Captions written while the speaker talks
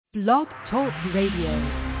Blog Talk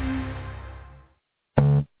Radio.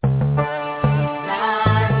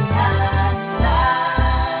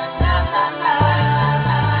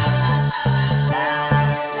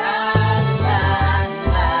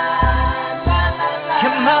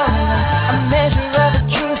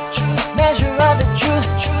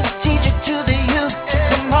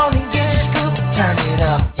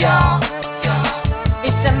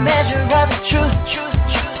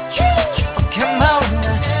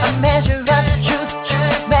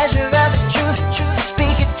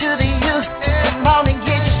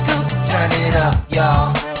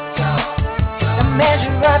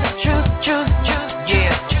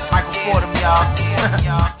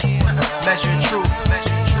 Measure of truth,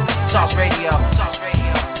 Sauce Radio.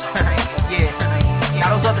 Yeah,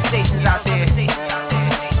 now those other stations out there,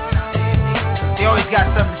 they always got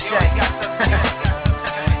something to say.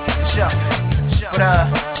 Sure. But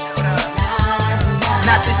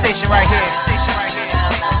not this station right here.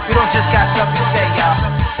 We don't just got something to say, y'all.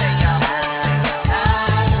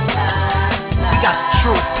 We got the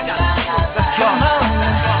truth. Let's go.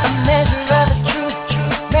 A measure of the truth,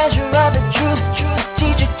 measure of the truth.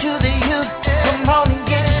 Teach it to the youth. Come on and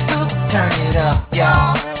get your scoop. Turn it up,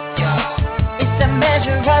 y'all. It's a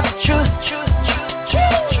measure of the truth.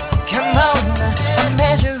 Come on, a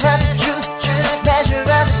measure of the truth, measure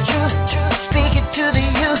of the truth. Speak it to the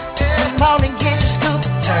youth. Come on and get your scoop.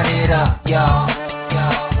 Turn it up, y'all.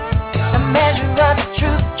 A measure of the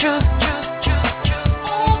truth, truth.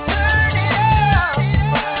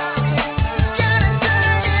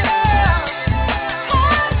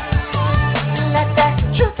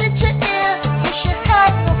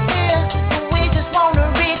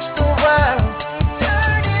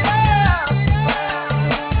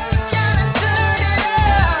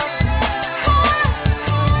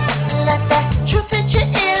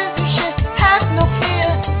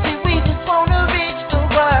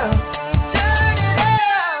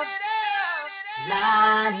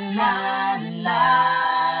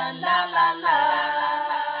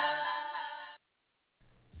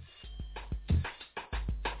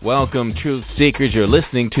 Welcome, Truth Seekers. You're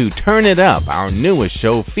listening to Turn It Up, our newest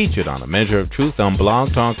show featured on A Measure of Truth on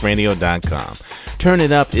blogtalkradio.com. Turn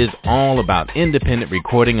It Up is all about independent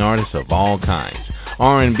recording artists of all kinds.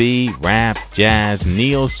 R&B, rap, jazz,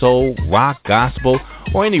 neo-soul, rock, gospel,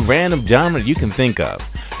 or any random genre you can think of.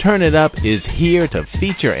 Turn It Up is here to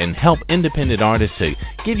feature and help independent artists to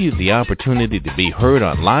give you the opportunity to be heard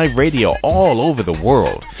on live radio all over the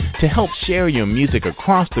world, to help share your music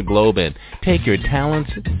across the globe and take your talents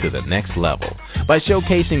to the next level by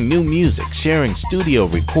showcasing new music, sharing studio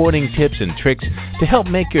recording tips and tricks to help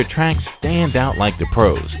make your tracks stand out like the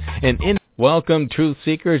pros. Welcome, Truth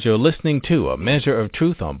Seekers. You're listening to A Measure of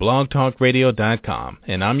Truth on blogtalkradio.com,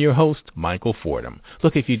 and I'm your host, Michael Fordham.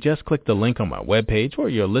 Look, if you just click the link on my webpage, or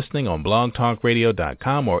you're listening on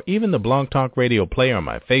blogtalkradio.com, or even the Blog Talk Radio player on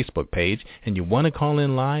my Facebook page, and you want to call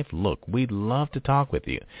in live, look, we'd love to talk with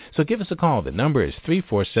you. So give us a call. The number is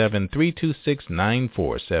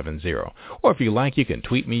 347-326-9470. Or if you like, you can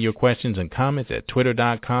tweet me your questions and comments at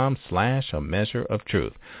twitter.com/A Measure of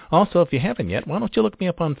Truth. Also, if you haven't yet, why don't you look me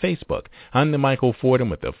up on Facebook? I'm the Michael Fordham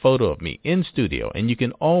with a photo of me in studio, and you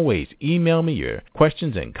can always email me your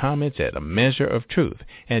questions and comments at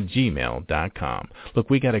ameasureoftruth@gmail.com. Look,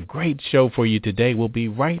 we got a great show for you today. We'll be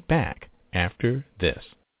right back after this.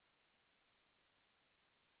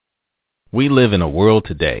 We live in a world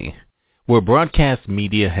today where broadcast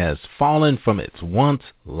media has fallen from its once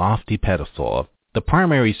lofty pedestal of the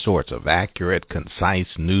primary source of accurate,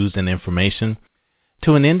 concise news and information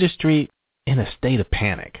to an industry in a state of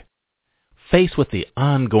panic, faced with the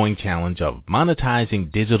ongoing challenge of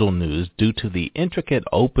monetizing digital news due to the intricate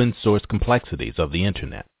open-source complexities of the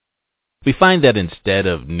Internet. We find that instead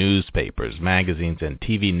of newspapers, magazines, and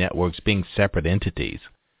TV networks being separate entities,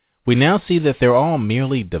 we now see that they're all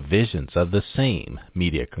merely divisions of the same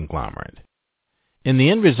media conglomerate. In the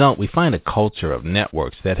end result, we find a culture of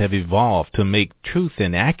networks that have evolved to make truth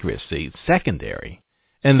and accuracy secondary,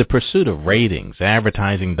 and the pursuit of ratings,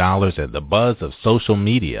 advertising dollars, and the buzz of social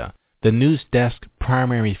media the news desk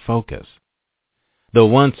primary focus. The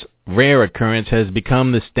once rare occurrence has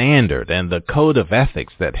become the standard, and the code of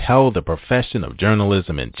ethics that held the profession of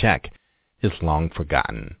journalism in check is long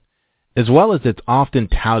forgotten, as well as its often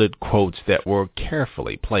touted quotes that were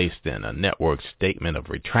carefully placed in a network statement of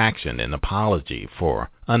retraction and apology for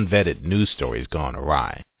unvetted news stories gone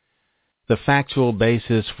awry. The factual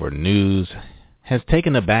basis for news has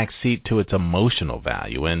taken a back seat to its emotional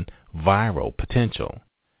value and viral potential.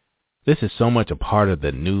 This is so much a part of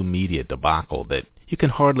the new media debacle that you can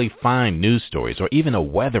hardly find news stories, or even a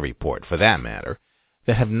weather report for that matter,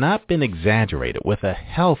 that have not been exaggerated with a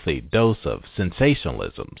healthy dose of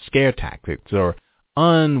sensationalism, scare tactics, or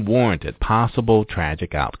unwarranted possible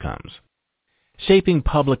tragic outcomes. Shaping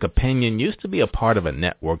public opinion used to be a part of a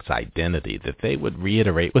network's identity that they would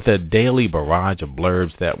reiterate with a daily barrage of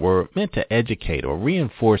blurbs that were meant to educate or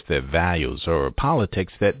reinforce their values or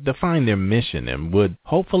politics that define their mission and would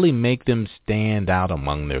hopefully make them stand out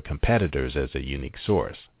among their competitors as a unique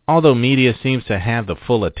source. Although media seems to have the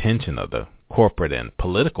full attention of the corporate and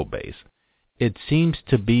political base, it seems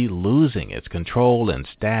to be losing its control and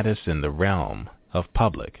status in the realm of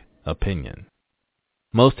public opinion.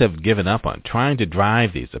 Most have given up on trying to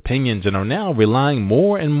drive these opinions and are now relying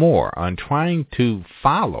more and more on trying to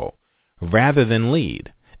follow rather than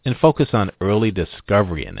lead, and focus on early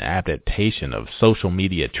discovery and adaptation of social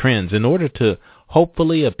media trends in order to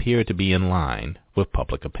hopefully appear to be in line with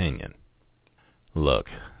public opinion. Look,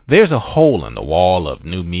 there's a hole in the wall of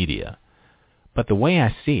new media, but the way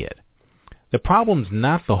I see it, the problem's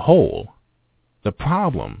not the hole. The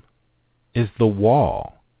problem is the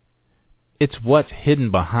wall. It's what's hidden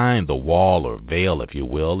behind the wall or veil, if you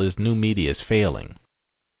will, as new media is failing.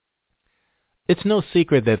 It's no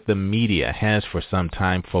secret that the media has for some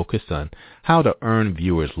time focused on how to earn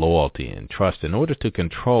viewers' loyalty and trust in order to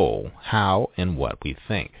control how and what we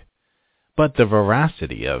think. But the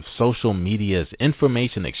veracity of social media's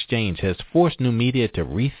information exchange has forced new media to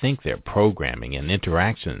rethink their programming and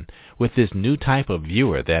interaction with this new type of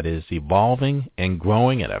viewer that is evolving and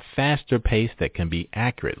growing at a faster pace that can be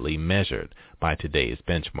accurately measured by today's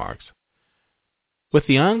benchmarks. With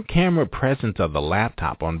the on-camera presence of the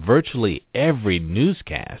laptop on virtually every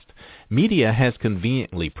newscast, media has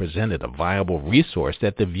conveniently presented a viable resource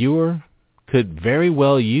that the viewer could very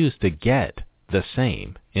well use to get the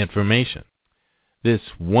same information. This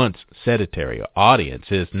once sedentary audience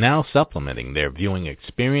is now supplementing their viewing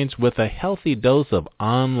experience with a healthy dose of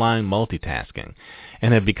online multitasking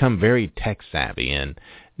and have become very tech-savvy and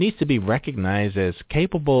needs to be recognized as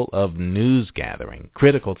capable of news gathering,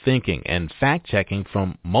 critical thinking, and fact-checking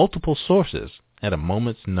from multiple sources at a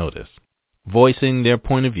moment's notice, voicing their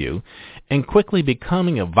point of view and quickly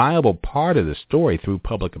becoming a viable part of the story through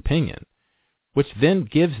public opinion, which then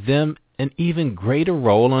gives them an even greater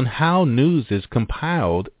role on how news is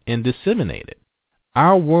compiled and disseminated.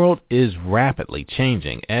 Our world is rapidly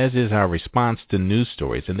changing, as is our response to news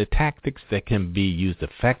stories and the tactics that can be used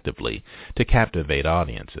effectively to captivate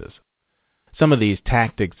audiences. Some of these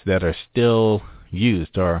tactics that are still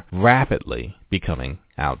used are rapidly becoming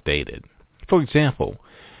outdated. For example,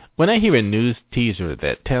 when I hear a news teaser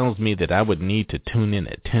that tells me that I would need to tune in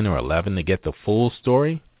at 10 or 11 to get the full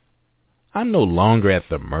story, I'm no longer at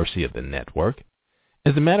the mercy of the network.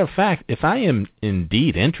 As a matter of fact, if I am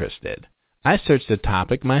indeed interested, I search the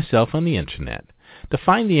topic myself on the internet to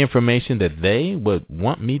find the information that they would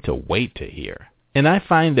want me to wait to hear. And I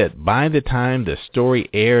find that by the time the story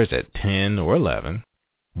airs at 10 or 11,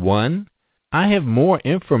 1, I have more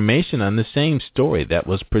information on the same story that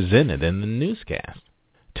was presented in the newscast.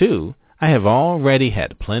 2, I have already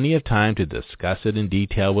had plenty of time to discuss it in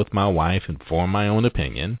detail with my wife and form my own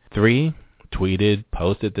opinion. 3, tweeted,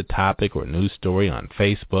 posted the topic or news story on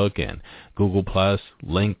Facebook and Google+,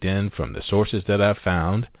 LinkedIn from the sources that I've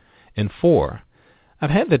found. And 4,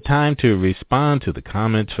 I've had the time to respond to the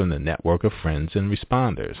comments from the network of friends and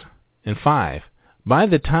responders. And 5, by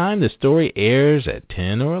the time the story airs at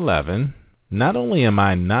 10 or 11, not only am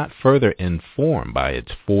I not further informed by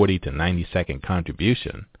its 40 to 90 second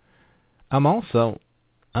contribution, I'm also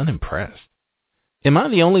unimpressed. Am I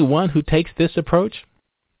the only one who takes this approach?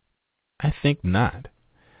 I think not.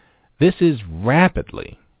 This is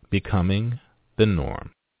rapidly becoming the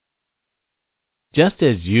norm. Just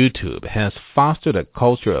as YouTube has fostered a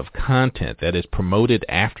culture of content that is promoted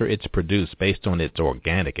after it's produced based on its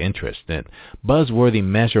organic interest and buzzworthy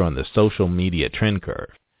measure on the social media trend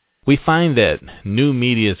curve, we find that new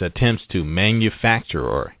media's attempts to manufacture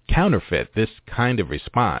or counterfeit this kind of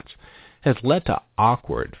response has led to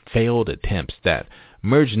awkward, failed attempts that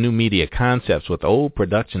merge new media concepts with old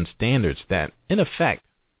production standards that, in effect,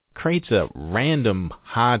 creates a random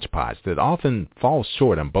hodgepodge that often falls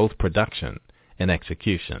short on both production and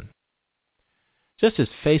execution. Just as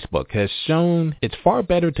Facebook has shown it's far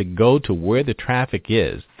better to go to where the traffic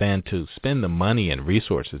is than to spend the money and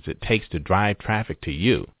resources it takes to drive traffic to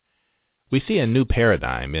you, we see a new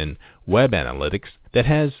paradigm in web analytics that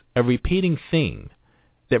has a repeating theme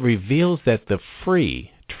that reveals that the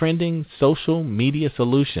free, trending social media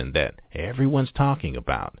solution that everyone's talking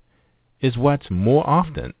about is what's more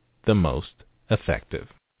often the most effective.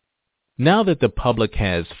 Now that the public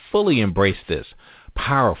has fully embraced this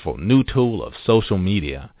powerful new tool of social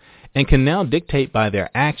media, and can now dictate by their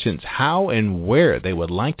actions how and where they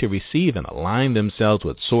would like to receive and align themselves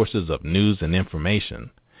with sources of news and information.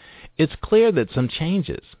 It's clear that some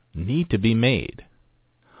changes need to be made.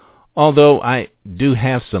 Although I do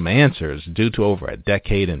have some answers due to over a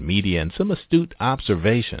decade in media and some astute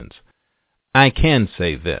observations, I can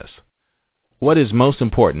say this. What is most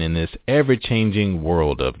important in this ever-changing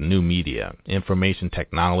world of new media, information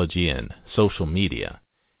technology, and social media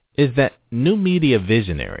is that new media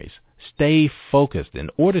visionaries stay focused in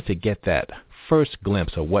order to get that first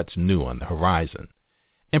glimpse of what's new on the horizon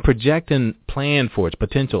and project and plan for its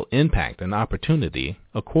potential impact and opportunity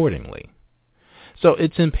accordingly. So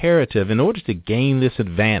it's imperative in order to gain this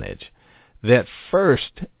advantage that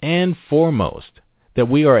first and foremost that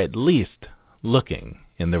we are at least looking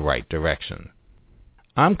in the right direction.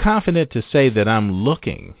 I'm confident to say that I'm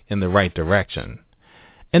looking in the right direction,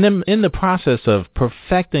 and I'm in the process of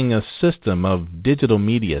perfecting a system of digital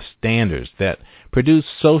media standards that produce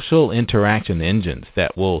social interaction engines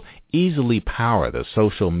that will easily power the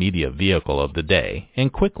social media vehicle of the day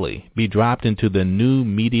and quickly be dropped into the new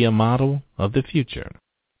media model of the future.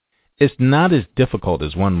 It's not as difficult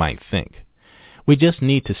as one might think. We just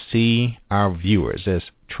need to see our viewers as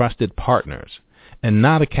trusted partners and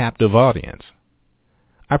not a captive audience.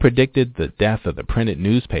 I predicted the death of the printed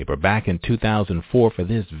newspaper back in 2004 for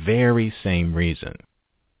this very same reason.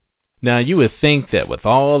 Now, you would think that with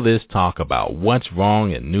all this talk about what's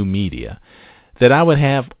wrong in new media, that I would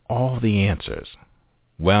have all the answers.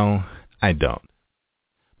 Well, I don't.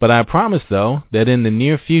 But I promise, though, that in the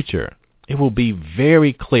near future, it will be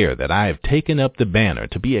very clear that I have taken up the banner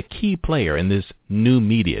to be a key player in this new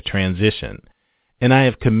media transition, and I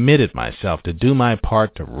have committed myself to do my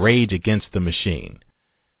part to rage against the machine.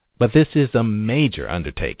 But this is a major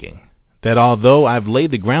undertaking that, although I've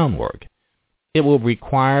laid the groundwork, it will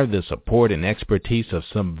require the support and expertise of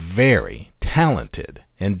some very talented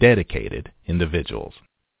and dedicated individuals.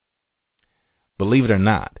 Believe it or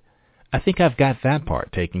not, I think I've got that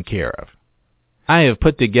part taken care of. I have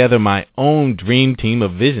put together my own dream team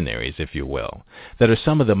of visionaries, if you will, that are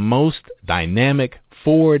some of the most dynamic,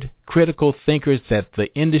 forward, critical thinkers that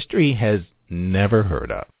the industry has never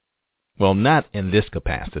heard of. Well, not in this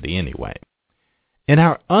capacity anyway. And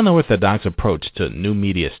our unorthodox approach to new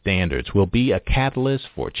media standards will be a catalyst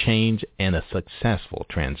for change and a successful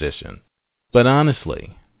transition. But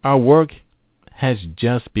honestly, our work has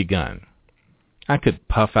just begun. I could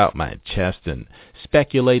puff out my chest and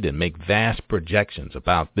speculate and make vast projections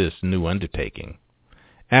about this new undertaking.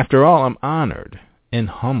 After all, I'm honored and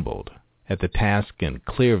humbled at the task and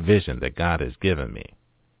clear vision that God has given me.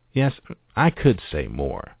 Yes, I could say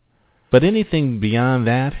more, but anything beyond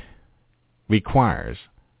that requires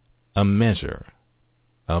a measure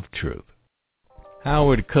of truth.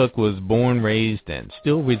 Howard Cook was born, raised, and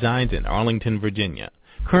still resides in Arlington, Virginia.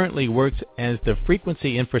 Currently works as the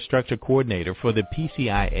Frequency Infrastructure Coordinator for the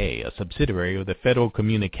PCIA, a subsidiary of the Federal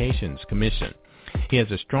Communications Commission. He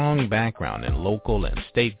has a strong background in local and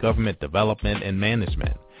state government development and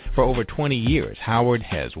management. For over 20 years, Howard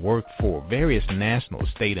has worked for various national,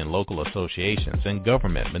 state, and local associations and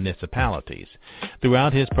government municipalities.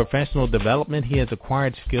 Throughout his professional development, he has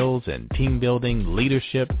acquired skills in team building,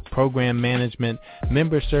 leadership, program management,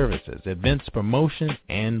 member services, events promotion,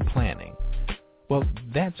 and planning. Well,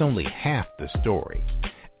 that's only half the story.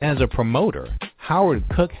 As a promoter, Howard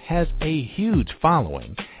Cook has a huge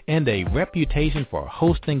following and a reputation for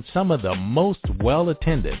hosting some of the most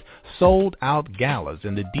well-attended, sold-out galas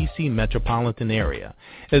in the DC Metropolitan area,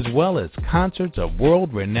 as well as concerts of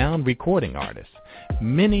World Renowned Recording Artists.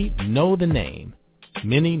 Many know the name,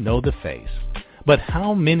 many know the face, but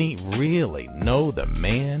how many really know the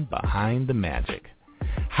man behind the magic?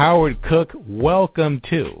 Howard Cook, welcome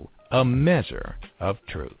to A Measure of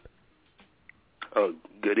Truth. Oh,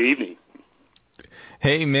 good evening.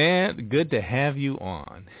 Hey, man, good to have you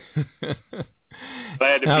on.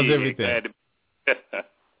 Glad to How's be everything? here.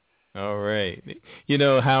 All right. You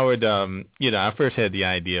know, Howard, I first had the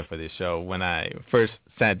idea for this show when I first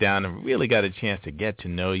sat down and really got a chance to get to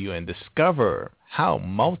know you and discover how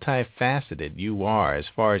multifaceted you are as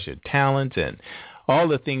far as your talent and all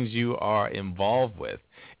the things you are involved with.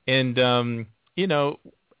 And,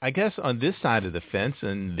 I guess on this side of the fence,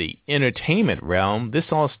 in the entertainment realm, this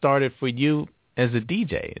all started for you as a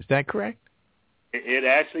DJ. Is that correct? It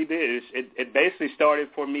actually did. It basically started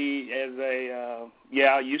for me as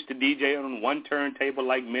I used to DJ on one turntable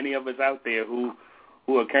like many of us out there who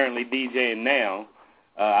are currently DJing now.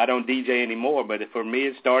 I don't DJ anymore, but for me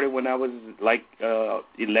it started when I was like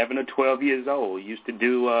 11 or 12 years old. Used to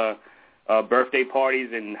do birthday parties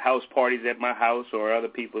and house parties at my house or other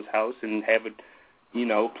people's house and have it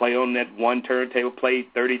play on that one turntable, play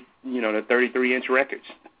the 33-inch records.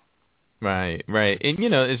 Right. And,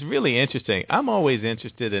 it's really interesting. I'm always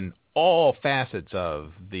interested in all facets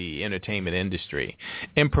of the entertainment industry.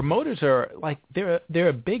 And promoters are they're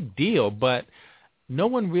a big deal, but no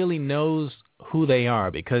one really knows who they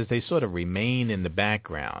are because they sort of remain in the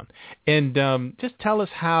background. And just tell us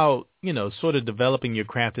how, sort of developing your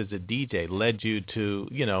craft as a DJ led you to,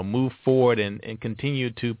 move forward and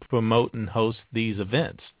continue to promote and host these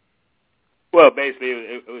events. Well, basically,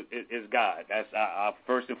 it's God. That's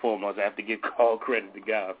first and foremost. I have to give all credit to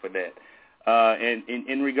God for that. And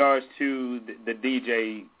in regards to the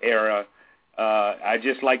DJ era, I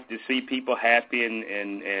just like to see people happy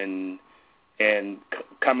and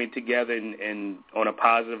coming together and on a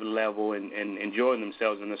positive level and enjoying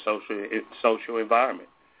themselves in a social environment.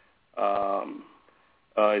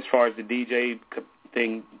 As far as the DJ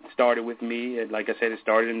thing started with me, and like I said, it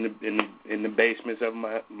started in the basements of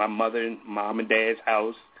my mom and dad's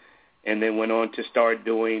house, and then went on to start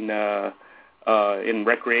doing in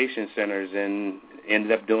recreation centers, and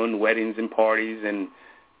ended up doing weddings and parties. And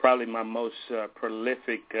probably my most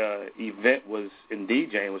prolific event was in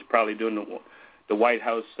DJing was probably doing the White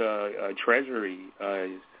House Treasury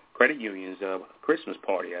Credit Union's Christmas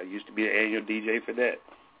party. I used to be an annual DJ for that.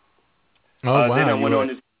 Oh, wow. Then I went on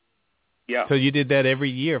to, yeah. So you did that every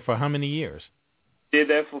year for how many years? Did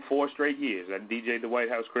that for 4 straight years. I DJ'd the White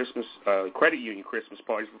House Christmas Credit Union Christmas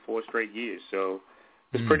parties for 4 straight years. So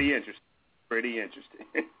it's pretty interesting.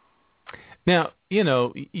 Now,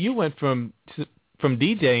 you went from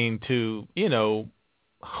DJing to,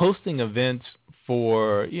 hosting events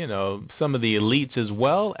for, some of the elites, as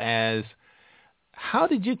well as how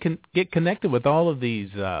did you get connected with all of these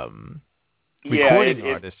recording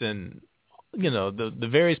artists and, the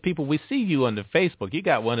various people? We see you on the Facebook. You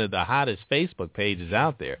got one of the hottest Facebook pages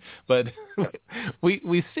out there. But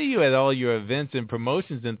we see you at all your events and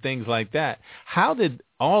promotions and things like that. How did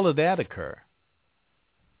all of that occur?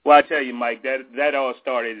 Well, I tell you, Mike, that all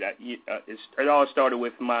started. It all started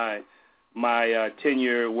with my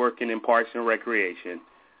tenure working in Parks and Recreation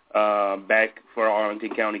back for Arlington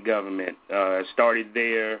County government. Started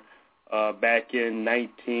there back in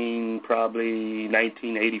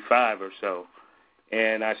 1985 or so,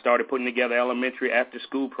 and I started putting together elementary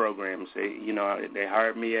after-school programs. They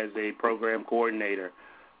hired me as a program coordinator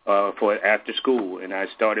for after school, and I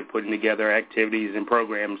started putting together activities and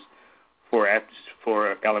programs for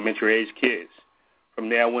elementary age kids. From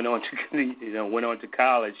there, I went on to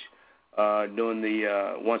college. Doing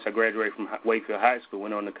once I graduated from Wakefield High School,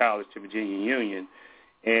 went on to college to Virginia Union,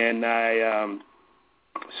 and I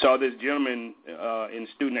saw this gentleman in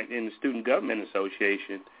the Student Government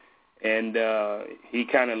Association, and he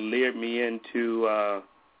kind of lured me into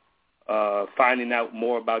finding out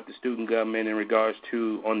more about the student government in regards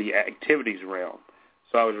to on the activities realm.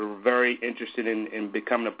 So I was very interested in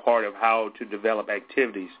becoming a part of how to develop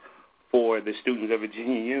activities for the students of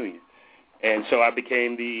Virginia Union. And so I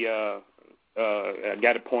became I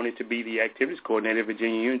got appointed to be the activities coordinator at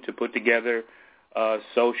Virginia Union to put together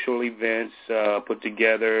social events, put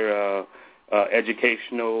together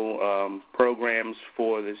educational programs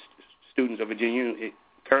for the students of Virginia Union,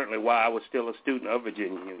 currently while I was still a student of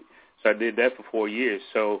Virginia Union. So I did that for 4 years.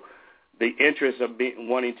 So the interest of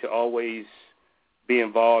wanting to always be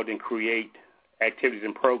involved and create activities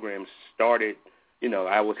and programs started,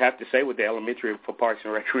 I would have to say with the elementary for Parks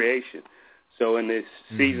and Recreation. So in the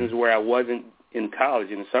seasons where I wasn't in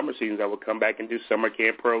college, in the summer seasons, I would come back and do summer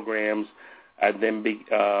camp programs. I then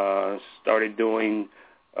started doing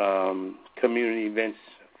community events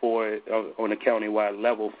on a countywide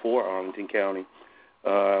level for Arlington County.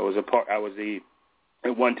 At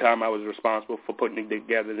one time I was responsible for putting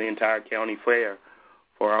together the entire county fair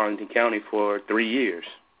for Arlington County for 3 years.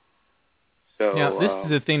 So now, this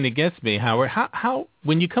is the thing that gets me, Howard. How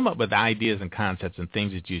when you come up with ideas and concepts and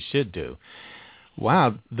things that you should do,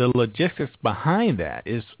 wow, the logistics behind that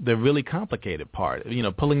is the really complicated part.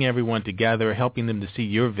 Pulling everyone together, helping them to see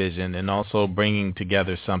your vision, and also bringing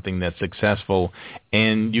together something that's successful,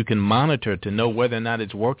 and you can monitor to know whether or not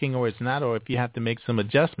it's working or it's not, or if you have to make some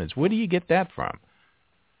adjustments. Where do you get that from?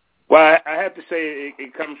 Well, I have to say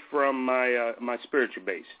it comes from my spiritual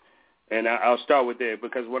base, and I'll start with that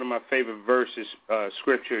because one of my favorite verses,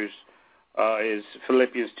 scriptures, is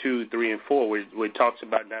Philippians 2, 3, and 4, where it talks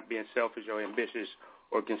about not being selfish or ambitious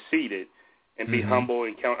or conceited, and be humble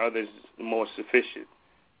and count others more sufficient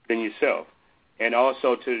than yourself, and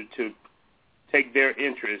also to take their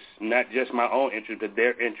interests, not just my own interest, but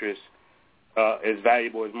their interests as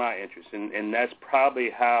valuable as my interest, and that's probably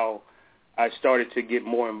how I started to get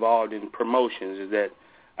more involved in promotions. Is that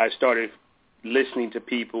I started listening to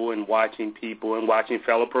people and watching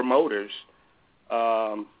fellow promoters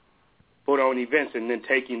put on events, and then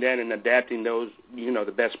taking that and adapting those,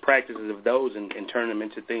 the best practices of those, and turning them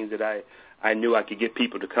into things that I knew I could get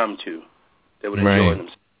people to come to that would enjoy them.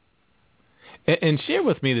 And share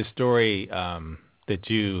with me the story that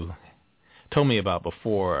you told me about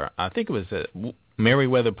before. I think it was at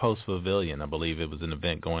Merriweather Post Pavilion. I believe it was an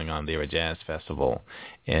event going on there, a jazz festival.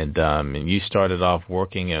 And you started off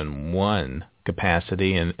working in one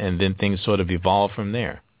capacity, and then things sort of evolved from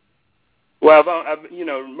there. Well,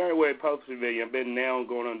 Merriweather Post Pavilion, I've been now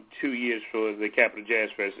going on 2 years for the Capitol Jazz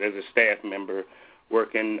Fest as a staff member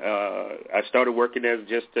working. I started working as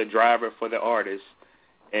just a driver for the artists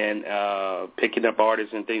and picking up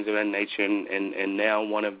artists and things of that nature, and now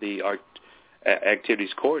one of the art activities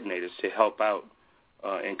coordinators to help out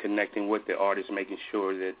in connecting with the artists, making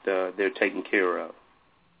sure that they're taken care of.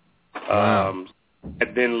 Wow.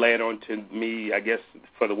 It then led on to me, I guess,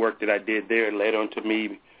 for the work that I did there, it led on to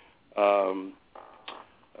me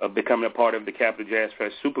becoming a part of the Capitol Jazz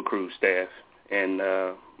Fest Super Cruise staff, and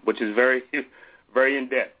which is very, very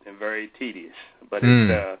in-depth and very tedious. But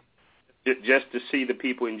it's just to see the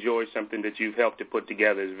people enjoy something that you've helped to put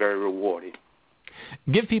together is very rewarding.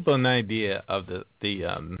 Give people an idea of the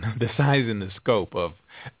size and the scope of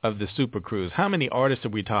the Super Cruise. How many artists are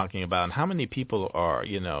we talking about, and how many people are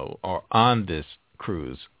on this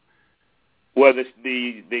cruise? Well,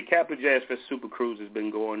 the Capitol Jazz Fest Super Cruise has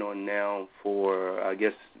been going on now for, I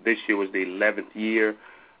guess this year was the 11th year.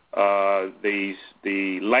 The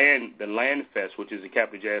Land Fest, which is the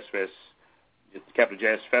Capitol Jazz Fest, the Capitol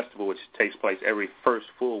Jazz Festival, which takes place every first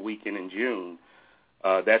full weekend in June.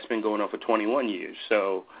 That's been going on for 21 years.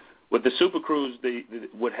 So with the Super Cruise,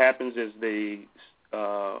 what happens is the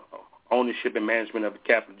ownership and management of the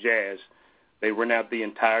Capitol Jazz, they rent out the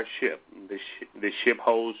entire ship. The ship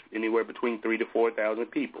holds anywhere between 3,000 to 4,000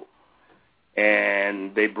 people.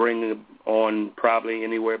 And they bring on probably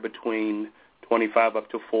anywhere between 25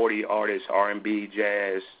 up to 40 artists, R&B,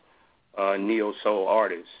 jazz, neo-soul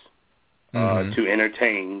artists, to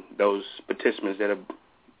entertain those participants that have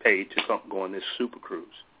paid to go on this Super Cruise.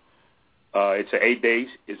 It's an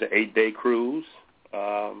 8-day cruise.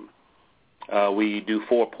 We do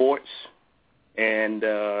 4 ports, and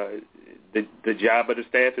the job of the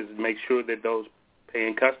staff is to make sure that those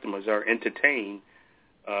paying customers are entertained,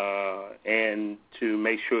 and to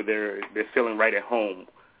make sure they're feeling right at home,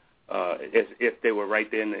 as if they were right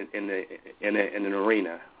there in an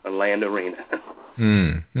arena, a land arena.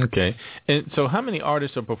 Okay. And so, how many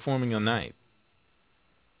artists are performing a night?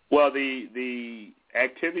 Well, the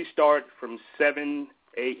activities start from 7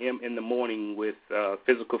 a.m. in the morning with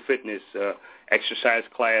physical fitness, exercise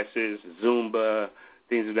classes, Zumba,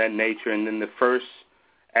 things of that nature, and then the first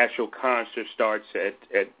actual concert starts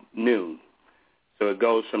at noon. So it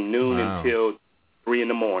goes from noon until 3 in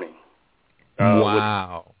the morning.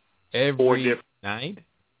 Wow. Every night?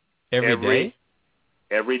 Every day?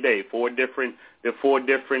 Every day. 4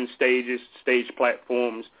 different stages, stage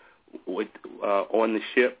platforms with on the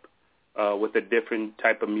ship with a different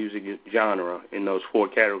type of music genre in those 4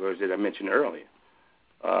 categories that I mentioned earlier.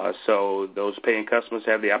 So those paying customers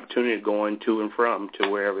have the opportunity of going to and from to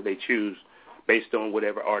wherever they choose based on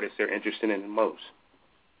whatever artist they're interested in the most.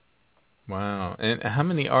 Wow. And how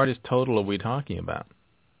many artists total are we talking about?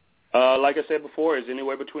 Like I said before, it's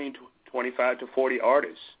anywhere between 25 to 40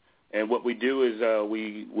 artists. And what we do is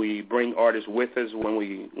we bring artists with us when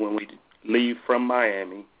we leave from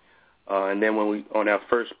Miami. And then when we on our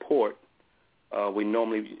first port, we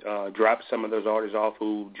normally drop some of those artists off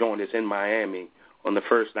who joined us in Miami on the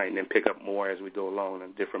first night, and then pick up more as we go along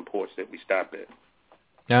on different ports that we stop at.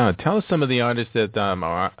 Now, tell us some of the artists that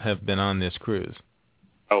have been on this cruise.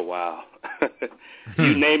 Oh, wow.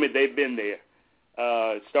 You name it, they've been there.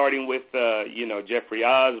 Starting with, Jeffrey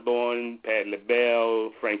Osborne, Pat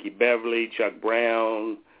LaBelle, Frankie Beverly, Chuck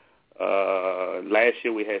Brown. Last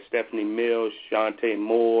year we had Stephanie Mills, Shantae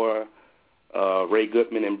Moore, Ray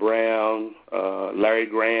Goodman and Brown, Larry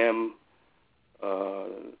Graham,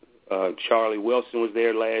 Charlie Wilson was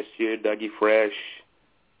there last year, Dougie Fresh,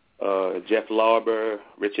 Jeff Lauber,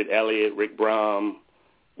 Richard Elliott, Rick Brom,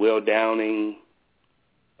 Will Downing,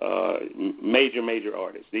 major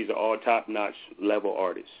artists. These are all top-notch level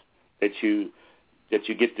artists that you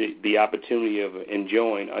get the opportunity of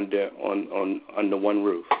enjoying under one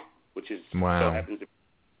roof, which is so happens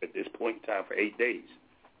at this point in time for 8 days.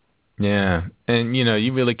 Yeah, and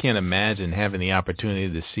you really can't imagine having the opportunity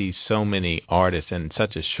to see so many artists in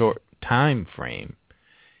such a short time frame.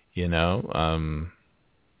 Yeah,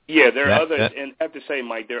 there are others, and I have to say,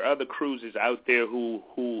 Mike, there are other cruises out there who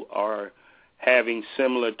having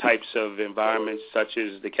similar types of environments, such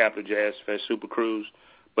as the Capitol Jazz Fest Super Cruise,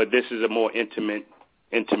 but this is a more intimate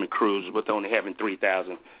cruise with only having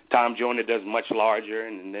 3,000. Tom Joyner does much larger,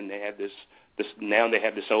 and then they have this now they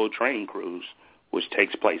have this old train cruise, which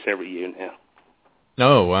takes place every year now.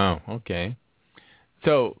 Oh, wow. Okay.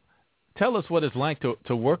 So tell us what it's like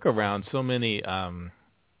to work around so many,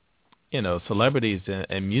 celebrities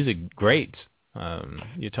and music greats.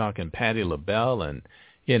 You're talking Patti LaBelle and,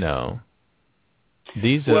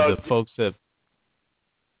 these are the folks that...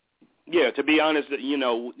 Yeah, to be honest,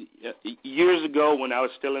 years ago when I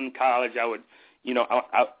was still in college, I would,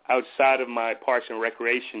 outside of my parks and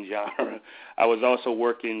recreation genre, I was also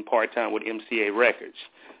working part-time with MCA Records.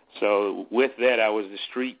 So with that, I was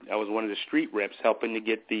one of the street reps helping to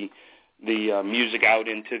get the music out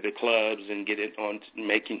into the clubs and get it on,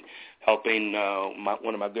 helping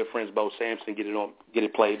one of my good friends, Bo Sampson, get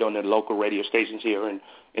it played on the local radio stations here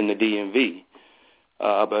in the DMV.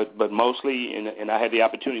 But mostly, and I had the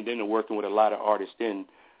opportunity then of working with a lot of artists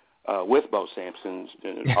with Bo Sampson,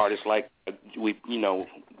 artists like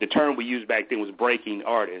the term we used back then was breaking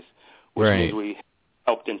artists, which means we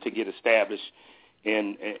helped them to get established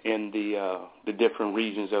in the different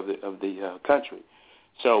regions of the country.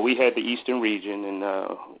 So we had the Eastern region, and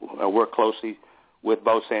I worked closely with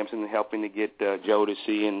Bo Sampson, helping to get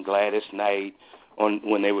Jodeci and Gladys Knight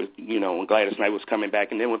when they were, when Gladys Knight was coming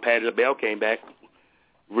back, and then when Patti LaBelle came back,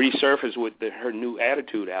 resurfaced with her new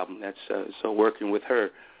Attitude album. That's so working with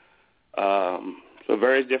her. So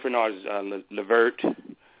various different artists. Levert,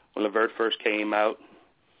 when Levert first came out,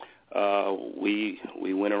 we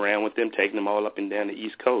went around with them, taking them all up and down the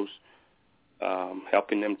East Coast,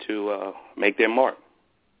 helping them to make their mark.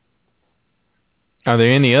 Are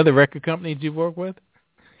there any other record companies you've worked with?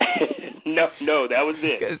 No, that was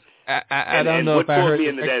it. I don't know if I heard. What pulled me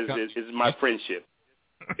into that is my friendship.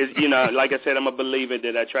 Like I said, I'm a believer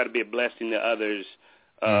that I try to be a blessing to others,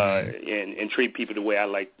 and treat people the way I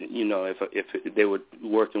like. If they were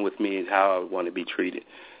working with me, how I want to be treated.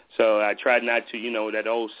 So I tried not to, that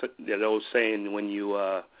old saying, when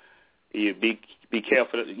you be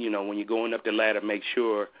careful, when you're going up the ladder, make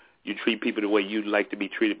sure you treat people the way you'd like to be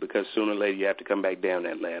treated, because sooner or later you have to come back down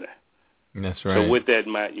that ladder. That's right. So with that,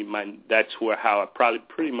 that's how I probably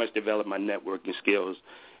pretty much developed my networking skills,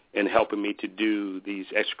 in helping me to do these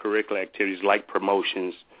extracurricular activities like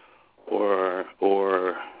promotions, or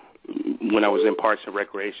when I was in parks and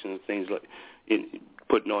recreation, things like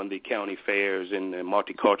putting on the county fairs and the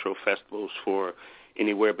multicultural festivals for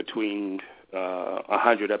anywhere between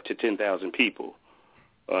 100 up to 10,000 people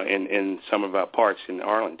in some of our parks in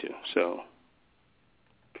Arlington. So,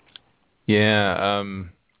 yeah,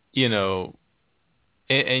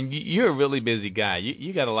 And you're a really busy guy.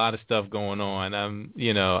 You got a lot of stuff going on.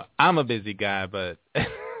 I'm a busy guy, but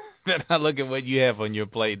then I look at what you have on your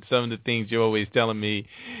plate. Some of the things you're always telling me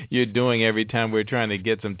you're doing every time we're trying to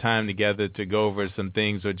get some time together to go over some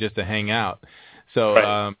things or just to hang out.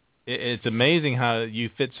 So it's amazing how you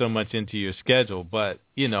fit so much into your schedule. But,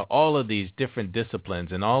 all of these different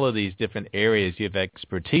disciplines and all of these different areas you have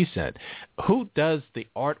expertise in. Who does the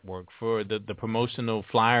artwork for the promotional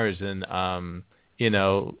flyers and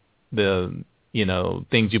the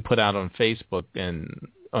things you put out on Facebook and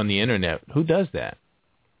on the internet? Who does that?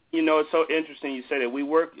 It's so interesting you say that. We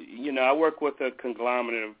work, I work with a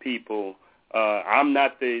conglomerate of people. I'm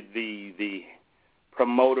not the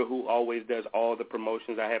promoter who always does all the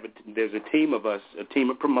promotions. There's a team of us, a team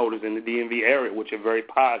of promoters in the DMV area, which are very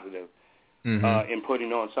positive in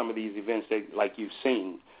putting on some of these events like you've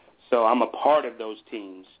seen. So I'm a part of those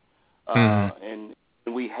teams, and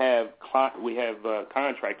we have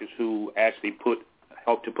contractors who actually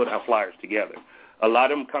help to put our flyers together. A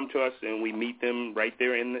lot of them come to us, and we meet them right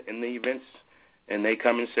there in the events, and they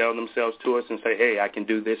come and sell themselves to us and say, "Hey, I can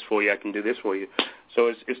do this for you. I can do this for you."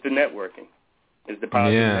 So it's the networking, it's the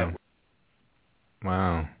positive network.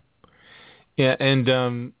 Wow. Yeah,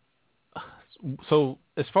 and so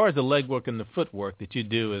as far as the legwork and the footwork that you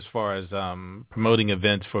do, as far as promoting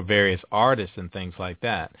events for various artists and things like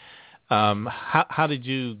that. How did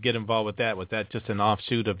you get involved with that? Was that just an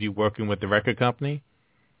offshoot of you working with the record company?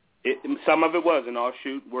 Some of it was an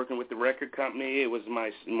offshoot working with the record company. It was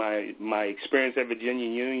my experience at Virginia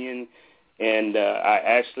Union, and I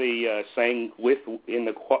actually sang in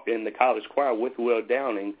the college choir with Will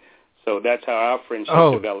Downing. So that's how our friendship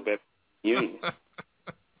developed at Union.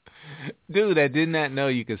 Dude, I did not know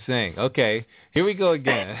you could sing. Okay, here we go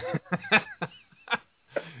again.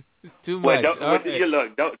 Too much.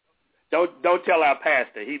 Don't tell our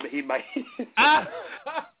pastor. He might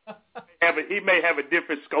he may have a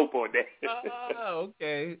different scope on that.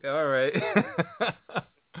 Okay, all right.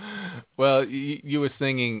 Well, you were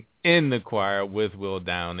singing in the choir with Will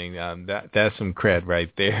Downing. That's some cred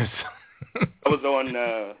right there. I was on,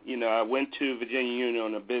 I went to Virginia Union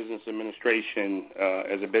on a business administration,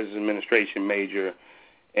 as a business administration major.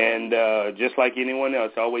 And just like anyone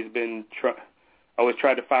else, I always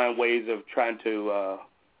tried to find ways of trying to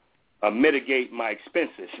mitigate my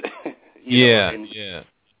expenses. Yeah.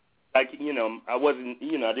 Like, I wasn't,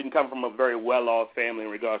 I didn't come from a very well-off family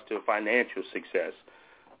in regards to financial success.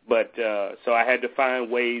 But so I had to find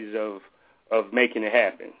ways of making it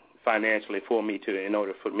happen financially in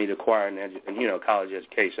order for me to acquire an college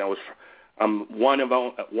education. I'm one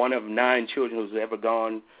of 9 children who's ever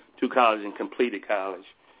gone to college and completed college.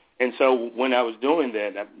 And so when I was doing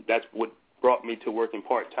that, that's what brought me to working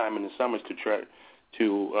part-time in the summers to try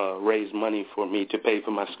to raise money for me to pay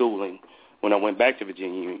for my schooling when I went back to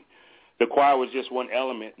Virginia Union. The choir was just one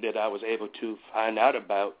element that I was able to find out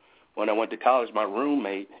about when I went to college. My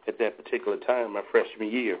roommate at that particular time, my freshman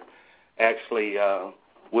year, actually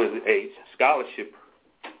was a scholarship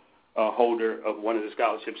holder of one of the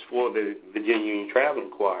scholarships for the Virginia Union Traveling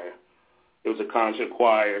Choir. It was a concert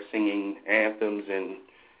choir singing anthems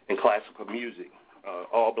and classical music,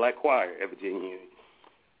 all-black choir at Virginia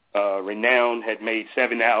Union. Renown had made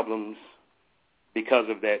 7 albums because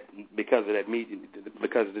of the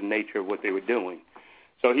nature of what they were doing.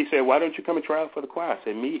 So he said, "Why don't you come and try out for the choir?" I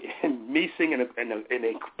said, "Me singing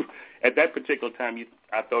at that particular time,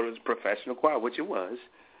 I thought it was a professional choir, which it was,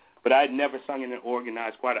 but I had never sung in an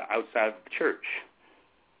organized choir outside of the church."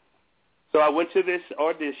 So I went to this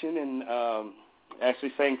audition and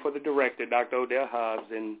actually sang for the director, Dr. Odell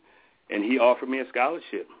Hobbs, and he offered me a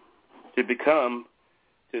scholarship to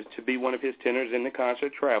be one of his tenors in the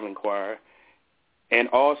concert traveling choir, and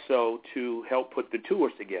also to help put the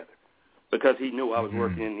tours together, because he knew I was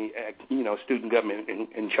working in the student government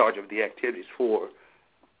in charge of the activities for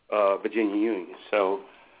Virginia Union. So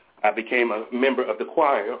I became a member of the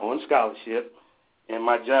choir on scholarship, and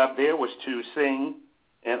my job there was to sing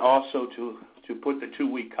and also to put the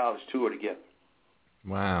 2-week college tour together.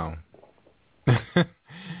 Wow.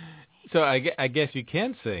 So I guess you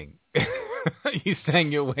can sing. You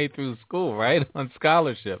sang your way through school, right, on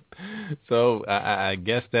scholarship. So I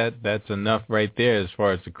guess that's enough right there as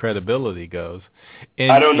far as the credibility goes.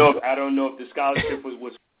 And I don't know if the scholarship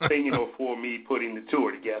was singing or for me putting the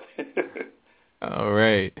tour together. All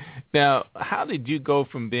right. Now, how did you go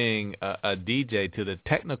from being a DJ to the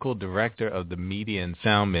technical director of the media and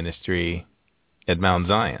sound ministry at Mount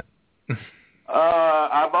Zion?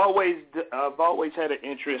 I've always had an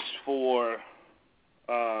interest for,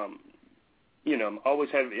 always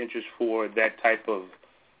had an interest for that type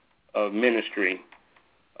of ministry.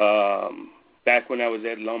 Back when I was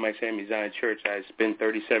at Lomax Hammy Zion Church, I spent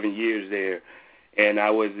 37 years there, and I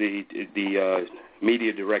was the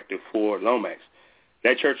media director for Lomax.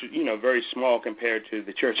 That church is, very small compared to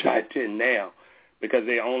the church I attend now, because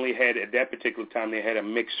they only had, at that particular time, they had a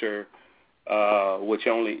mixer, which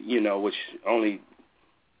only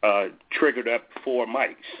triggered up 4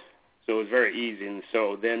 mics. So it was very easy. And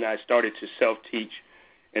so then I started to self-teach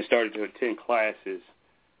and started to attend classes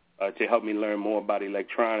to help me learn more about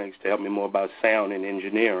electronics, to help me more about sound and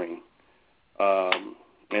engineering.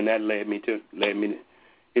 And that led me to,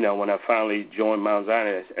 when I finally joined Mount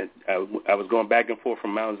Zion, I was going back and forth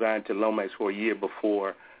from Mount Zion to Lomax for a year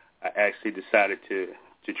before I actually decided to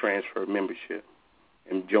transfer membership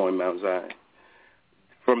and join Mount Zion.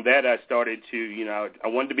 From that, I started to, I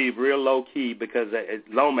wanted to be real low-key, because at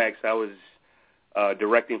Lomax, I was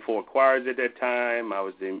directing 4 choirs at that time. I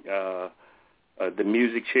was the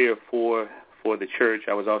music chair for the church.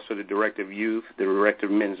 I was also the director of youth, the director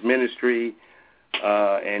of men's ministry,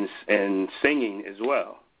 and singing as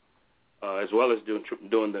well as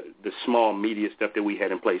doing the small media stuff that we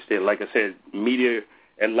had in place there. Like I said, media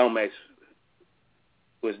at Lomax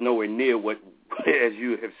was nowhere near what, as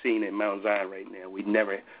you have seen at Mount Zion right now. We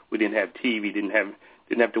didn't have TV, didn't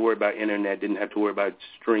have to worry about internet, didn't have to worry about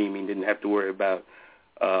streaming, didn't have to worry about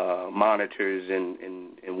monitors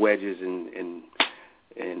and wedges and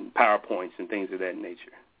PowerPoints and things of that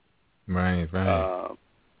nature. Right.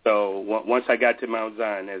 So once I got to Mount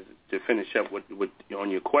Zion, to finish up with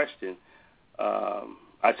on your question,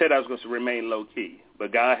 I said I was going to remain low key,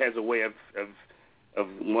 but God has a way of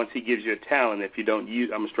once He gives you a talent, if you don't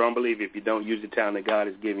use, I'm a strong believer, if you don't use the talent that God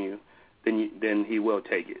has given you, then He will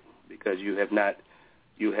take it, because you have not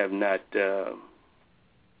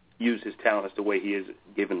used His talents the way He has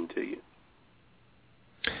given them to you.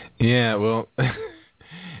 Yeah, well,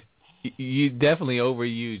 you definitely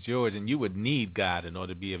overuse yours, and you would need God in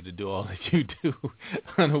order to be able to do all that you do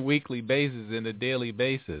on a weekly basis and a daily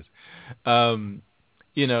basis.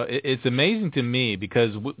 it's amazing to me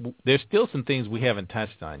because there's still some things we haven't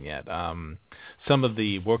touched on yet. Some of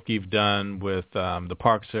the work you've done with the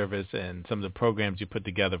Park Service and some of the programs you put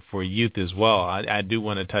together for youth as well. I do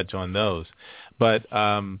want to touch on those. But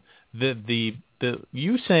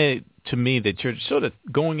you say to me that you're sort of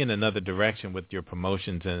going in another direction with your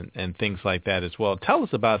promotions and things like that as well. Tell us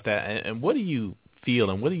about that, and what do you feel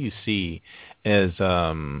and what do you see as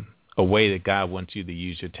a way that God wants you to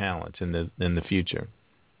use your talents in the future?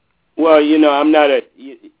 Well, I'm not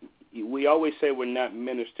we always say we're not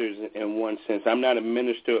ministers in one sense. I'm not a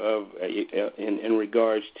minister in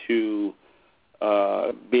regards to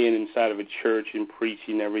being inside of a church and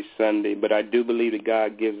preaching every Sunday, but I do believe that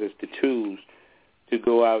God gives us the tools to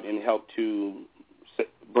go out and help to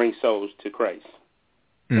bring souls to Christ.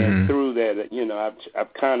 Mm-hmm. And through that,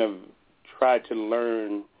 I've kind of tried to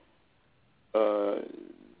learn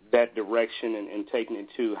that direction and taking it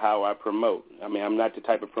to how I promote. I mean, I'm not the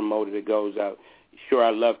type of promoter that goes out. Sure, I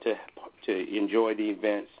love to enjoy the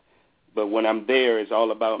events, but when I'm there, it's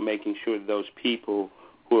all about making sure that those people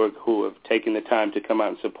who have taken the time to come out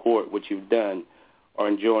and support what you've done are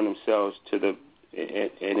enjoying themselves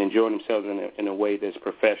in a way that's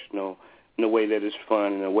professional, in a way that is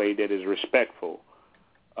fun, in a way that is respectful.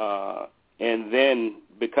 And then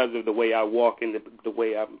because of the way I walk and the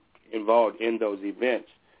way I'm involved in those events,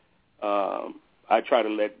 I try to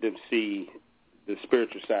let them see the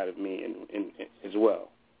spiritual side of me as well.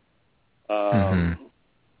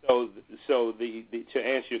 So to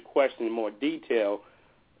answer your question in more detail,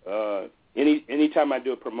 anytime I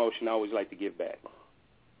do a promotion, I always like to give back.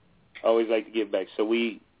 So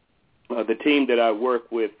the team that I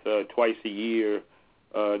work with twice a year,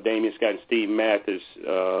 Damian Scott and Steve Mathis,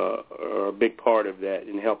 are a big part of that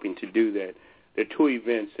in helping to do that. There are two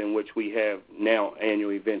events in which we have now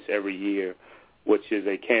annual events every year, which is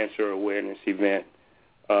a cancer awareness event.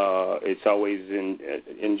 It's always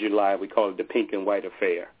in July. We call it the Pink and White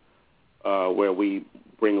Affair, where we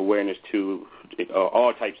bring awareness to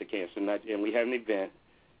all types of cancer. And we have an event,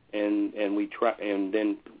 and we try. And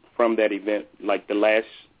then from that event, like the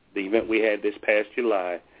event we had this past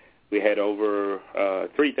July, we had over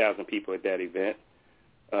 3,000 people at that event.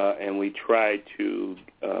 And we try to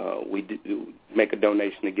make a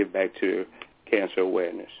donation to give back to cancer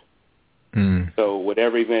awareness. So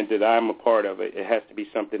whatever event that I'm a part of, it has to be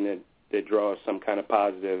something that draws some kind of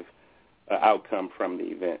positive outcome from the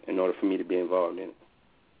event in order for me to be involved in it.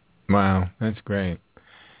 Wow, that's great.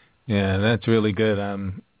 Yeah, that's really good.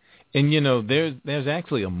 And there's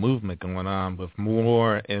actually a movement going on with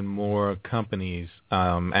more and more companies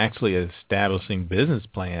actually establishing business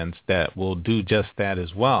plans that will do just that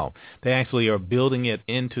as well. They actually are building it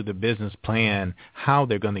into the business plan how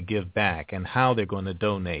they're going to give back and how they're going to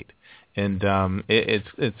donate. And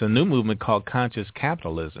it's a new movement called conscious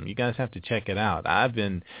capitalism. You guys have to check it out. I've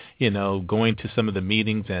been, going to some of the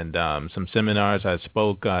meetings and some seminars. I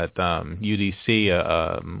spoke at UDC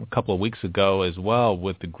a couple of weeks ago as well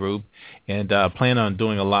with the group, and plan on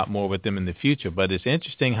doing a lot more with them in the future. But it's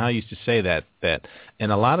interesting how you used to say that,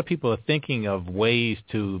 and a lot of people are thinking of ways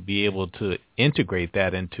to be able to integrate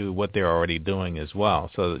that into what they're already doing as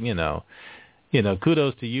well. So,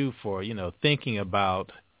 kudos to you for, thinking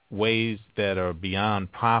about ways that are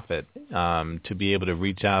beyond profit to be able to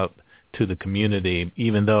reach out to the community,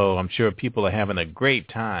 even though I'm sure people are having a great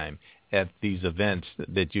time at these events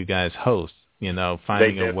that you guys host,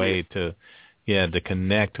 finding a way to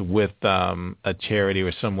connect with a charity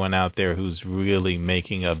or someone out there who's really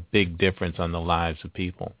making a big difference on the lives of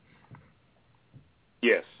people.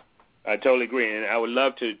 Yes, I totally agree, and I would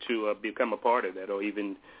love to become a part of that or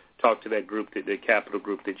even talk to that group, the capital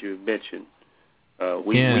group that you mentioned.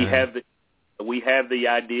 We have the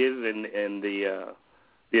ideas and the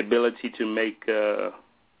ability to make the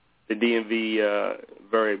DMV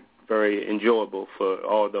very, very enjoyable for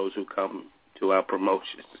all those who come to our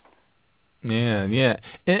promotions. Yeah.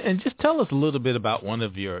 And just tell us a little bit about one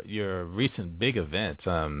of your recent big events,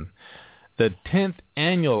 the 10th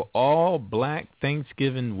annual All Black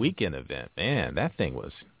Thanksgiving Weekend event. Man, that thing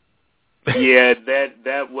was... Yeah,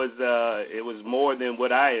 that was it was more than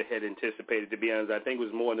what I had anticipated, to be honest. I think it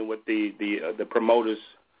was more than what the promoters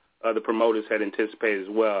had anticipated as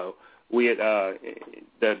well. We had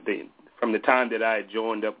from the time that I had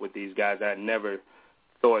joined up with these guys, I had never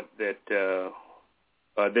thought that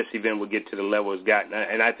this event would get to the level it's gotten,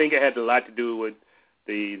 and I think it had a lot to do with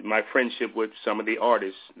my friendship with some of the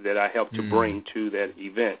artists that I helped to bring to that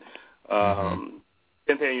event.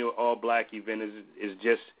 10th annual All Black event is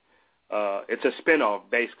just it's a spinoff,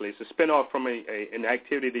 basically. It's a spinoff from an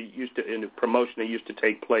activity that in a promotion that used to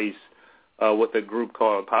take place with a group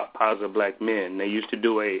called Positive Black Men. They used to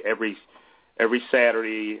do every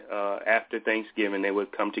Saturday after Thanksgiving. They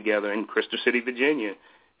would come together in Crystal City, Virginia,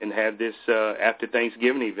 and have this after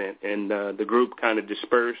Thanksgiving event. And the group kind of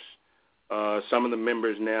dispersed. Some of the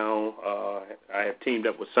members now, I have teamed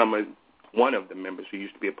up with one of the members who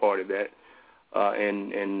used to be a part of that,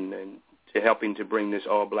 and to helping to bring this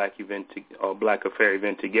all black affair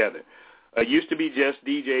event together. It used to be just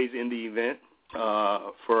DJs in the event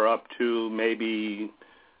for up to maybe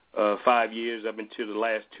 5 years, up until the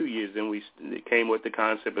last 2 years. Then we came with the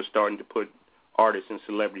concept of starting to put artists and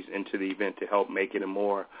celebrities into the event to help make it a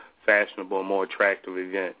more fashionable, more attractive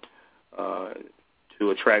event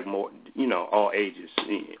to attract more, all ages,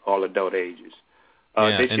 all adult ages.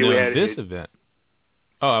 This event.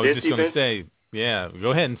 Oh, I was just going to say,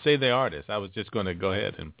 go ahead and say the artist. I was just going to go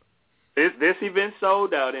ahead and. This event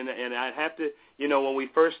sold out, and I have to, when we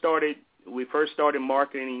first started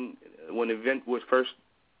marketing. When the event was first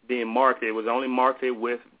being marketed, it was only marketed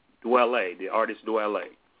with Dwelle, the artist Dwelle.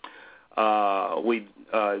 We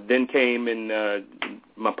then came and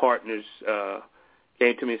my partners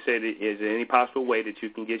came to me and said, "Is there any possible way that you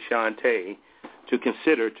can get Shantae to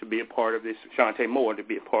consider to be a part of this, Shantae Moore to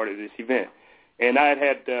be a part of this event?" And I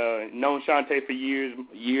had known Shantae for years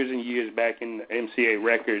and years back in MCA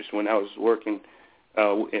Records when I was working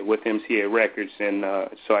with MCA Records, and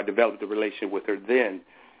so I developed a relationship with her then,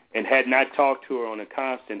 and had not talked to her on a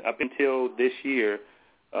constant up until this year,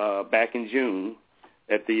 back in June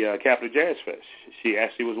at the Capitol Jazz Fest. She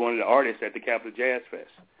actually was one of the artists at the Capitol Jazz Fest.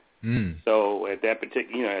 So at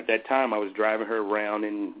that time, I was driving her around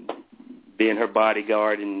and being her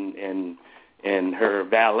bodyguard and her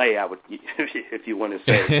valet, I would, if you want to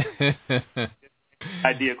say.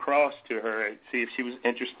 Idea across to her and see if she was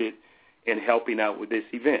interested in helping out with this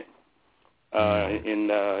event.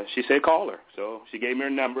 And she said, call her. So she gave me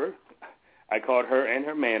her number. I called her and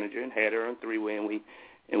her manager and had her on three-way,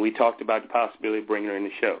 and we talked about the possibility of bringing her in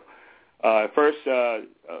the show. At first,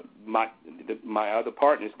 my other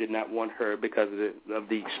partners did not want her because of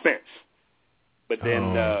the expense. But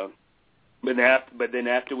then, but then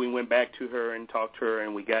after we went back to her and talked to her,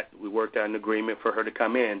 and we worked out an agreement for her to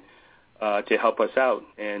come in to help us out.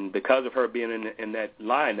 And because of her being in that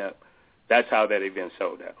lineup, that's how that event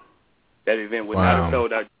sold out. That event would not have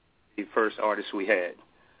sold out the first artist we had.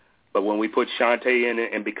 But when we put Shantae in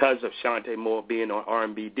it, and because of Shantae Moore being on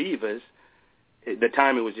R&B Divas, the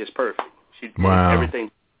timing was just perfect.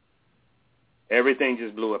 Everything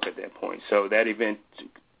just blew up at that point. So that event,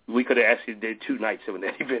 we could have actually did 2 nights of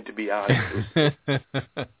that event, to be honest.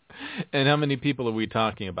 And how many people are we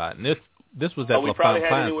talking about? And this was at we La probably Font had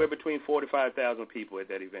Plaza. anywhere between 4,000 to 5,000 people at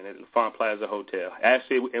that event at La Font Plaza Hotel.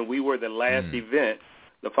 Actually, and we were the last event.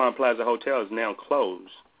 La Font Plaza Hotel is now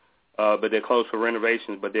closed, but they're closed for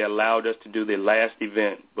renovations, but they allowed us to do the last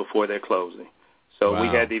event before their closing. So we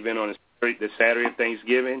had the event on the Saturday of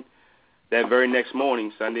Thanksgiving. That very next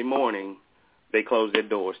morning, Sunday morning, they closed their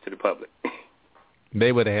doors to the public.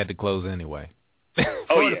 They would have had to close anyway.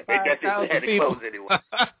 Oh, yeah. They definitely had to close anyway.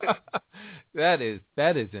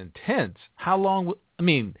 That is intense. How long? I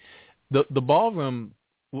mean, the ballroom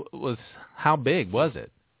was, how big was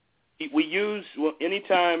it? We use,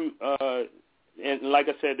 anytime, and like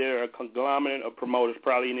I said, there are a conglomerate of promoters,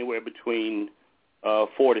 probably anywhere between 4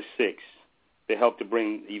 to 6. They help to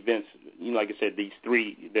bring events, like I said,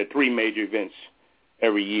 there are 3 major events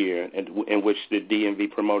every year in which the DMV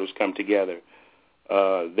promoters come together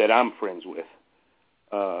that I'm friends with.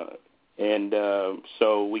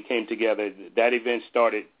 So we came together. That event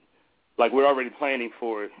started, like we're already planning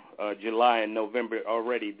for July and November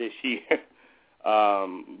already this year.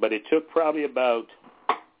 But it took probably about,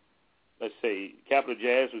 let's say, Capitol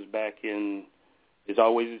Jazz was back in, it's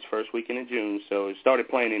always its first weekend in June, so it started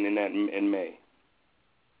planning in May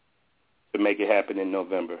to make it happen in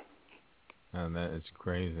November. Oh, that is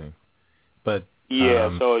crazy. But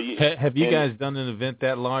have you guys done an event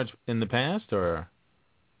that large in the past, or?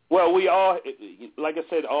 Well, we all, like I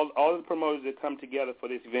said, all the promoters that come together for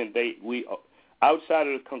this event, we outside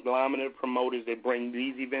of the conglomerate of promoters that bring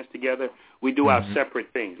these events together, we do our separate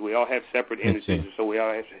things. We all have separate industries, so we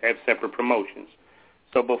all have separate promotions.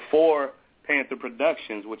 So before Panther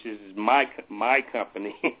Productions, which is my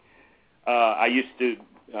company, I used to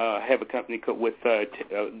have a company with a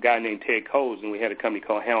guy named Ted Coles, and we had a company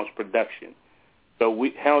called Helms Production. So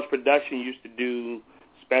Helms Production used to do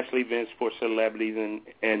special events for celebrities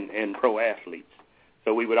and pro athletes.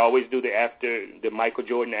 So we would always do the Michael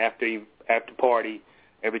Jordan after party.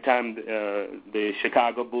 Every time the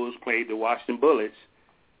Chicago Bulls played the Washington Bullets,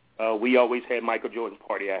 we always had Michael Jordan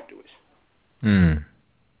party afterwards.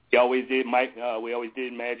 We always did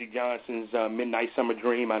Magic Johnson's Midnight Summer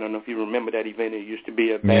Dream. I don't know if you remember that event. It used to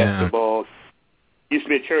be a basketball. Used to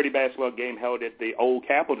be a charity basketball game held at the old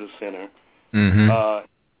Capitol Center. Mm-hmm.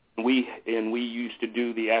 We used to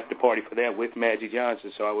do the after party for that with Magic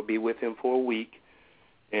Johnson. So I would be with him for a week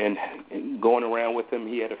and going around with him.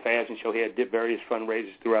 He had a fashion show. He had various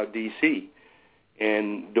fundraisers throughout D.C.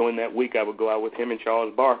 And during that week, I would go out with him and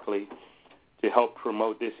Charles Barkley to help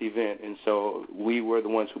promote this event. And so we were the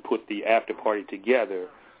ones who put the after party together.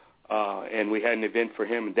 And we had an event for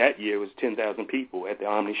him that year. It was 10,000 people at the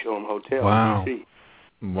Omni Showroom Hotel in D.C.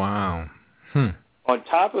 Wow. On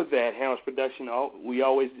top of that, House Production, we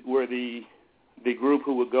always were the group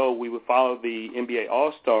who would go. We would follow the NBA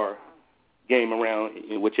All-Star game around.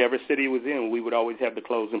 In whichever city it was in, we would always have the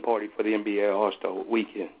closing party for the NBA All-Star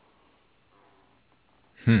weekend.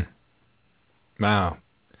 Wow.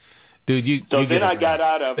 Dude, then I got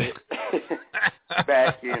out of it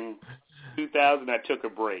back in 2000. I took a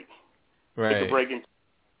break. Right. Took a break in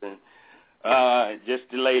 2000, just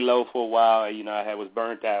to lay low for a while. I was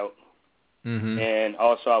burnt out. Mm-hmm. And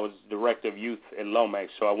also I was director of youth at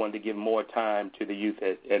Lomax, so I wanted to give more time to the youth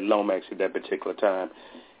at Lomax at that particular time.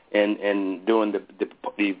 And doing the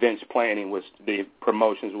events planning the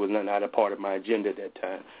promotions was not a part of my agenda at that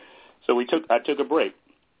time. So I took a break.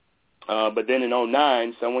 But then in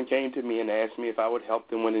 2009, someone came to me and asked me if I would help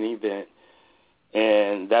them with an event.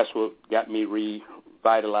 And that's what got me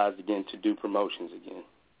revitalized again to do promotions again.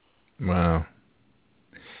 Wow.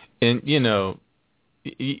 And,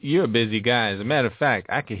 you're a busy guy. As a matter of fact,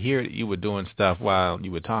 I could hear that you were doing stuff while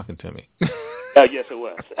you were talking to me. Yes, it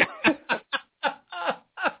was.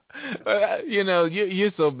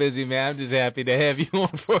 You're so busy, man. I'm just happy to have you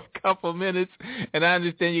on for a couple minutes. And I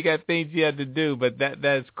understand you got things you have to do, but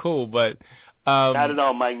that's cool. But not at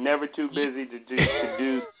all, Mike. Never too busy to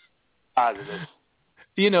do positive.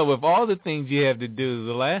 With all the things you have to do,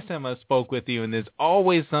 the last time I spoke with you, and there's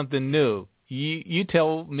always something new. You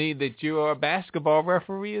tell me that you are a basketball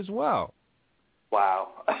referee as well. Wow.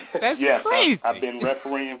 That's yes, crazy. I've been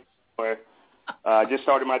refereeing for, I just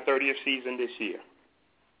started my 30th season this year.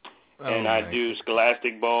 And I do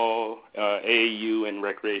scholastic ball, AAU, and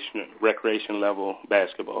recreation level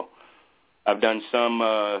basketball. I've done some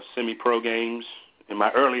semi-pro games in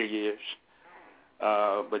my earlier years,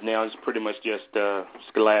 but now it's pretty much just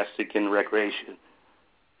scholastic and recreation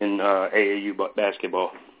in AAU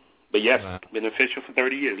basketball. But yes, been official for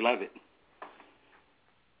 30 years. Love it.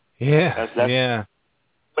 Yeah, that's yeah.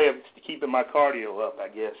 way of keeping my cardio up, I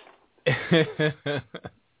guess.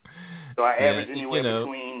 So I average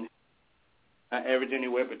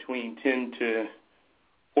anywhere between 10 to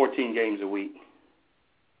 14 games a week.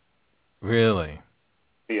 Really?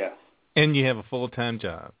 Yeah. And you have a full-time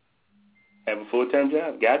job. Have a full-time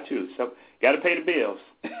job. Got to. So got to pay the bills.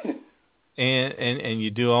 and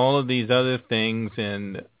you do all of these other things,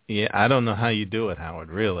 and yeah, I don't know how you do it, Howard,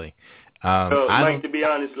 really. So, Mike, to be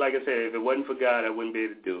honest, like I said, if it wasn't for God, I wouldn't be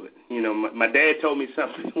able to do it. My dad told me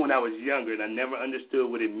something when I was younger, and I never understood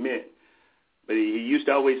what it meant. But he used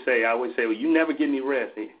to always say, well, you never get any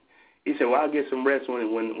rest. He said, well, I'll get some rest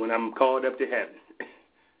when I'm called up to heaven.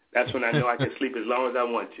 That's when I know I can sleep as long as I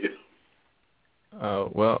want to.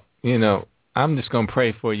 Well, I'm just going to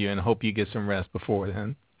pray for you and hope you get some rest before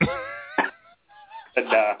then.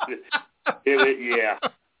 Yeah.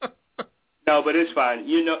 No, but it's fine. And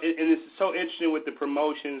it's so interesting with the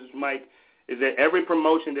promotions, Mike, is that every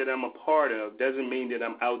promotion that I'm a part of doesn't mean that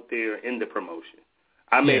I'm out there in the promotion.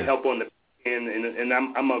 I may help on the end, and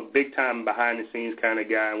I'm a big-time behind-the-scenes kind of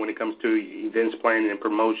guy when it comes to events planning and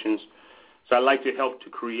promotions. So I like to help to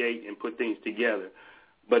create and put things together.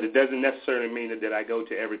 But it doesn't necessarily mean that I go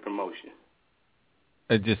to every promotion.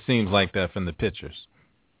 It just seems like that from the pictures.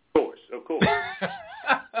 Of course.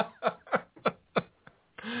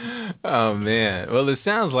 Oh, man. Well, it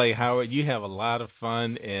sounds like, Howard, you have a lot of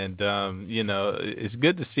fun, and, it's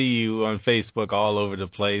good to see you on Facebook all over the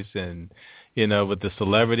place, and, with the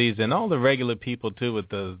celebrities and all the regular people, too, with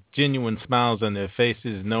the genuine smiles on their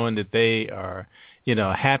faces, knowing that they are,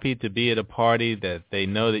 happy to be at a party that they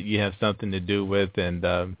know that you have something to do with, and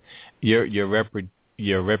your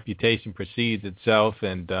reputation precedes itself,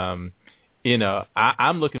 and,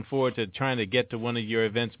 I'm looking forward to trying to get to one of your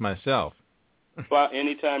events myself. Well,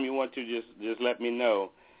 anytime you want to, just let me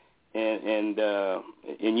know. And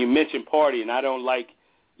you mentioned party, and I don't like,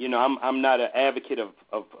 I'm not an advocate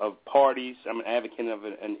of parties. I'm an advocate of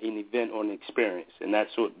an event or an experience, and that's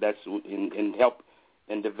in help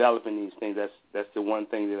in developing these things. That's the one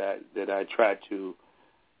thing that I try to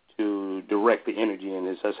direct the energy in,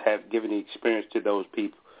 is us giving the experience to those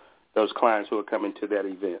people, those clients who are coming to that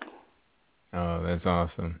event. Oh, that's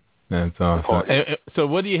awesome. That's awesome. So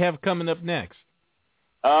what do you have coming up next?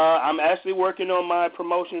 I'm actually working on my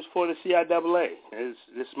promotions for the CIAA.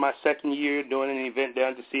 This is my second year doing an event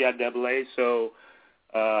down at the CIAA, so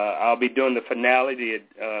I'll be doing the finale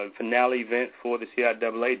event for the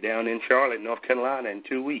CIAA down in Charlotte, North Carolina, in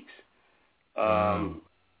 2 weeks.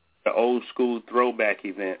 The old school throwback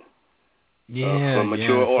event. For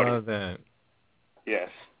mature audience. That. Yes.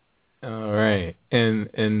 All right,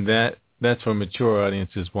 and that's for mature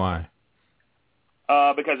audiences. Why?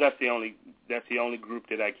 Because that's the only group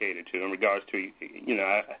that I cater to in regards to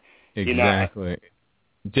exactly.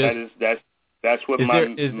 That's what is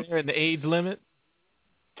there an age limit?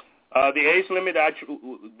 The age limit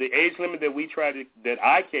that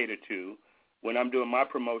I cater to when I'm doing my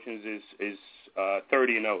promotions is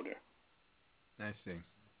 30 and older. I see.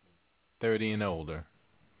 30 and older.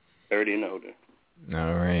 30 and older.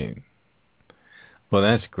 All right. Well,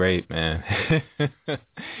 that's great, man.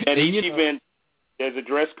 At each event, there's a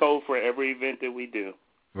dress code for every event that we do.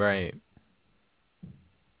 Right.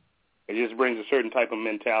 It just brings a certain type of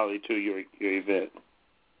mentality to your event.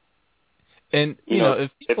 And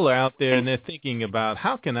if people are out there and they're thinking about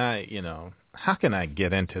how can I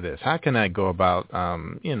get into this? How can I go about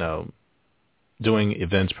doing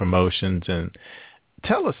events promotions, and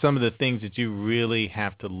tell us some of the things that you really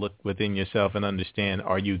have to look within yourself and understand,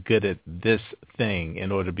 are you good at this thing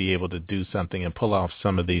in order to be able to do something and pull off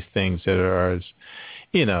some of these things that are as,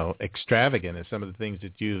 extravagant as some of the things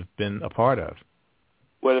that you've been a part of?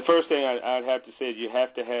 Well, the first thing I'd have to say is you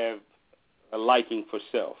have to have a liking for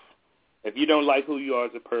self. If you don't like who you are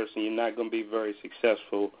as a person, you're not going to be very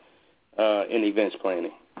successful in events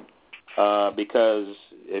planning. Because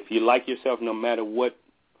if you like yourself, no matter what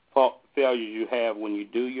failures you have when you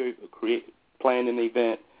do your plan an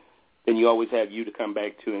event, then you always have you to come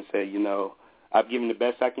back to and say, I've given the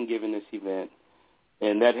best I can give in this event,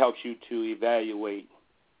 and that helps you to evaluate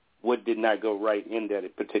what did not go right in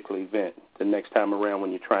that particular event the next time around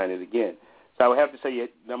when you're trying it again. So I would have to say,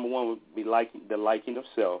 number one would be the liking of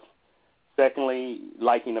self. Secondly,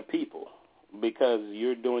 liking of people, because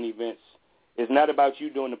you're doing events. It's not about you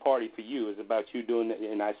doing the party for you. It's about you doing it,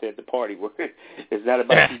 and I said the party word. It's not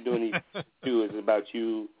about you doing the event for you. It's about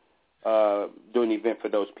you doing the event for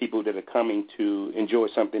those people that are coming to enjoy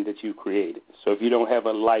something that you created. So if you don't have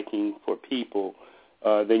a liking for people,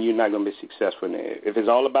 then you're not going to be successful in there. If it's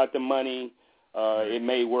all about the money, it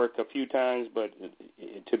may work a few times, but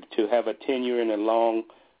to have a tenure and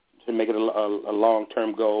to make it a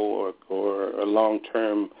long-term goal or a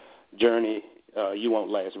long-term journey, you won't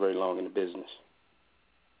last very long in the business.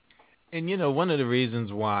 And, one of the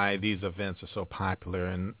reasons why these events are so popular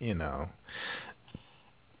and,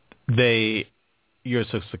 you're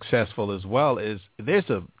so successful as well is there's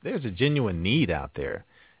a genuine need out there.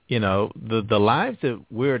 The lives that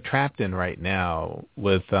we're trapped in right now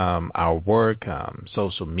with our work,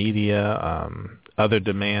 social media, other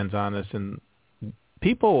demands on us, and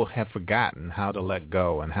people have forgotten how to let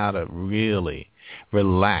go and how to really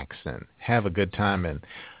relax and have a good time and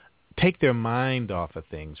take their mind off of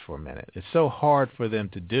things for a minute. It's so hard for them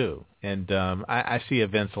to do. And I see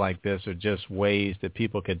events like this are just ways that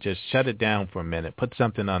people could just shut it down for a minute, put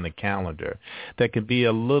something on the calendar that could be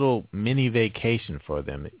a little mini vacation for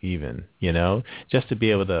them even, just to be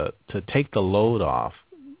able to take the load off,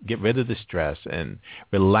 get rid of the stress and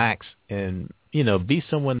relax and, be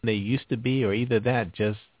someone they used to be, or either that,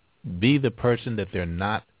 just be the person that they're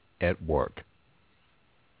not at work.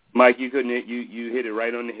 Mike, you hit it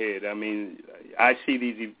right on the head. I mean, I see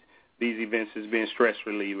these events as being stress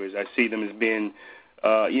relievers. I see them as being,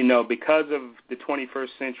 because of the 21st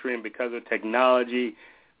century and because of technology,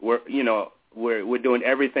 we're doing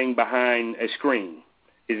everything behind a screen.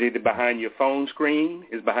 It's either behind your phone screen,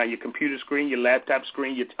 it's behind your computer screen, your laptop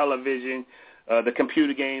screen, your television, the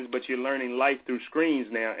computer games, but you're learning life through screens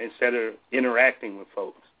now instead of interacting with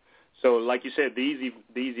folks. So like you said, these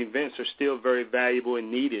events are still very valuable and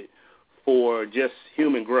needed for just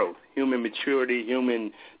human growth, human maturity,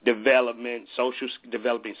 human development,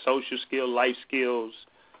 developing social skills, life skills.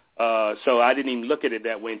 So I didn't even look at it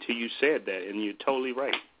that way until you said that, and you're totally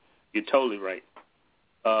right. You're totally right.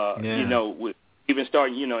 With even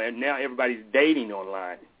starting, and now everybody's dating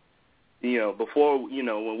online. Before,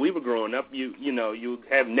 when we were growing up, you would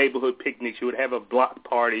have neighborhood picnics, you would have a block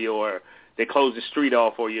party, or they closed the street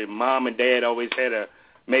off, or your mom and dad always had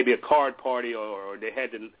maybe a card party, or they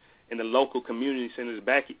had in the local community centers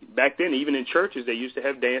back then. Even in churches, they used to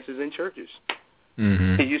have dances in churches.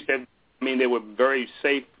 Mm-hmm. They used to have, they were very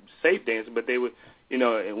safe dances, but they would,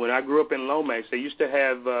 when I grew up in Lomax, they used to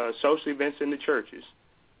have social events in the churches.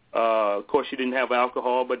 Of course, you didn't have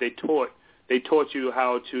alcohol, but they taught they taught you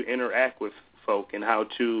how to interact with folk and how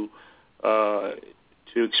to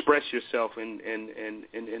express yourself in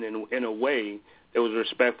a way that was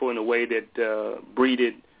respectful, in a way that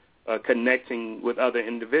breeded connecting with other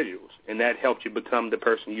individuals, and that helped you become the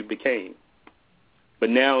person you became. But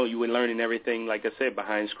now you were learning everything, like I said,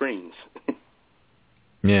 behind screens.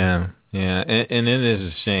 Yeah, and it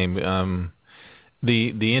is a shame.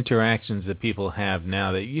 The interactions that people have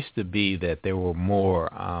now, that used to be that there were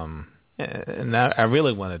more, and I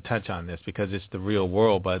really want to touch on this because it's the real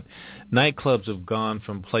world, but nightclubs have gone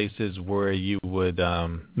from places where you would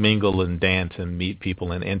mingle and dance and meet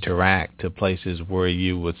people and interact to places where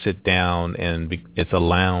you would sit down and it's a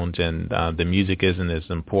lounge and the music isn't as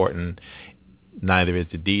important, neither is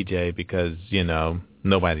the DJ because,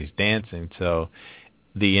 nobody's dancing. So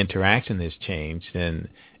the interaction has changed, and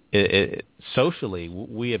socially,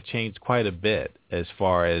 we have changed quite a bit as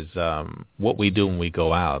far as what we do when we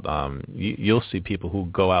go out. You'll see people who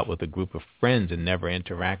go out with a group of friends and never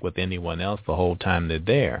interact with anyone else the whole time they're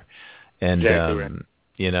there, and exactly right.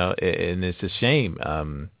 And it's a shame.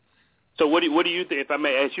 So, what do you think? If I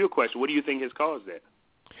may ask you a question, what do you think has caused that?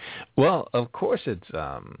 Well, of course, it's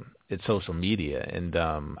social media and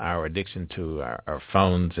our addiction to our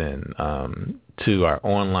phones and to our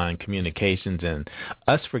online communications and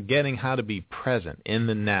us forgetting how to be present in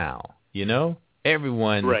the now.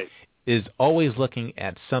 Everyone right. is always looking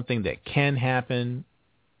at something that can happen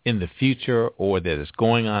in the future or that is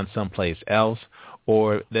going on someplace else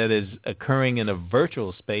or that is occurring in a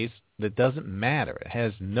virtual space that doesn't matter. It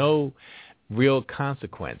has no real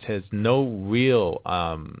consequence, has no real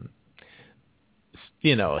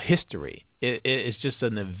history. It's just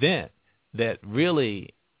an event that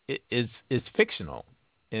really is fictional,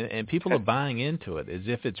 and people are buying into it as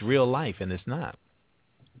if it's real life, and it's not.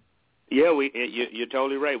 Yeah, you're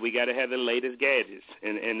totally right. We got to have the latest gadgets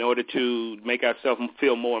in order to make ourselves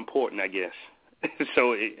feel more important, I guess.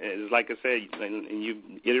 So, it's like I said, and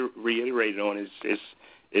you reiterated on, it's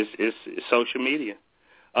social media.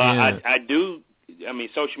 Yeah. I mean,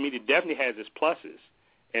 social media definitely has its pluses,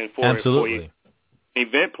 and for absolutely.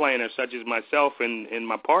 Event planners such as myself and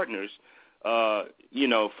my partners, from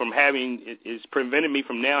it's prevented me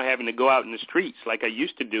from now having to go out in the streets like I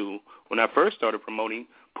used to do when I first started promoting,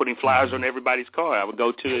 putting flyers on everybody's car. I would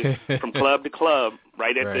go from club to club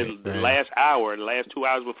right at the last hour, the last 2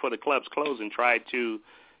 hours before the club's closed, and try to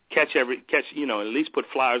catch at least put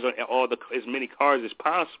flyers on as many cars as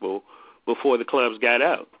possible before the clubs got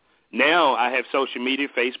out. Now I have social media,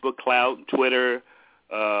 Facebook, Cloud, Twitter,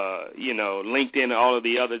 LinkedIn, all of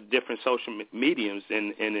the other different social mediums,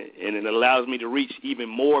 and it allows me to reach even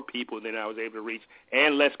more people than I was able to reach,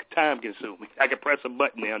 and less time consuming. I can press a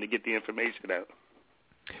button now to get the information out.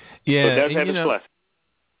 Yeah, so it does have its plus.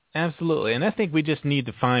 Absolutely, and I think we just need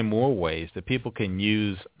to find more ways that people can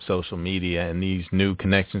use social media and these new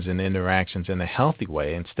connections and interactions in a healthy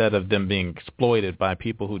way instead of them being exploited by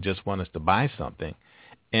people who just want us to buy something.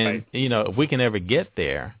 And, right. If we can ever get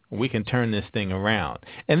there, we can turn this thing around.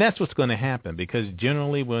 And that's what's going to happen because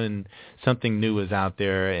generally when something new is out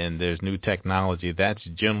there and there's new technology, that's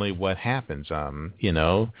generally what happens.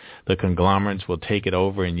 The conglomerates will take it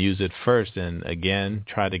over and use it first and, again,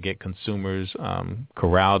 try to get consumers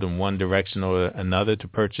corralled in one direction or another to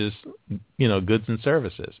purchase, goods and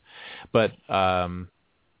services. But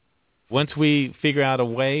once we figure out a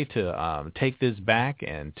way to take this back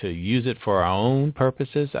and to use it for our own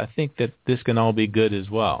purposes, I think that this can all be good as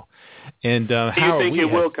well. And do you think it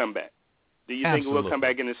will come back? Do you Absolutely. think it will come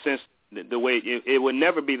back in a sense the way it will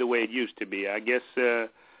never be the way it used to be? I guess.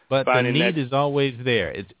 But the need is always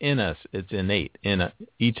there. It's in us. It's innate in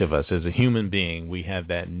each of us as a human being. We have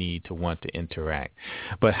that need to want to interact.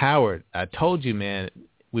 But Howard, I told you, man,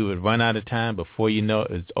 we would run out of time before you know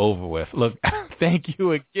it, it's over with. Look, thank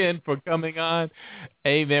you again for coming on.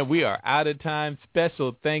 Hey, man, we are out of time.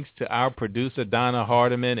 Special thanks to our producer, Donna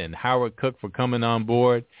Hardiman, and Howard Cook for coming on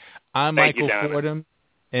board. I'm Michael Fordham,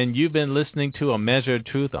 and you've been listening to A Measure of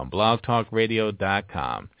Truth on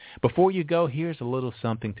blogtalkradio.com. Before you go, here's a little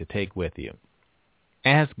something to take with you.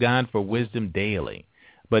 Ask God for wisdom daily,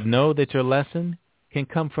 but know that your lesson can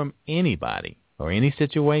come from anybody or any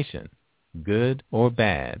situation, good or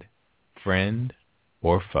bad, friend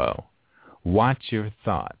or foe. Watch your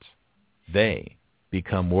thoughts. They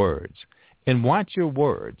become words. And watch your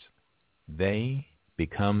words. They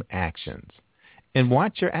become actions. And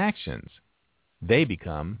watch your actions. They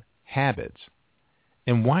become habits.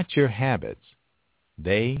 And watch your habits.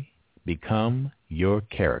 They become your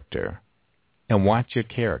character. And watch your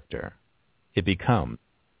character. It becomes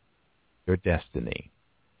your destiny.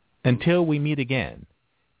 Until we meet again,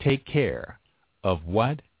 take care of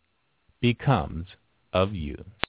what becomes of you.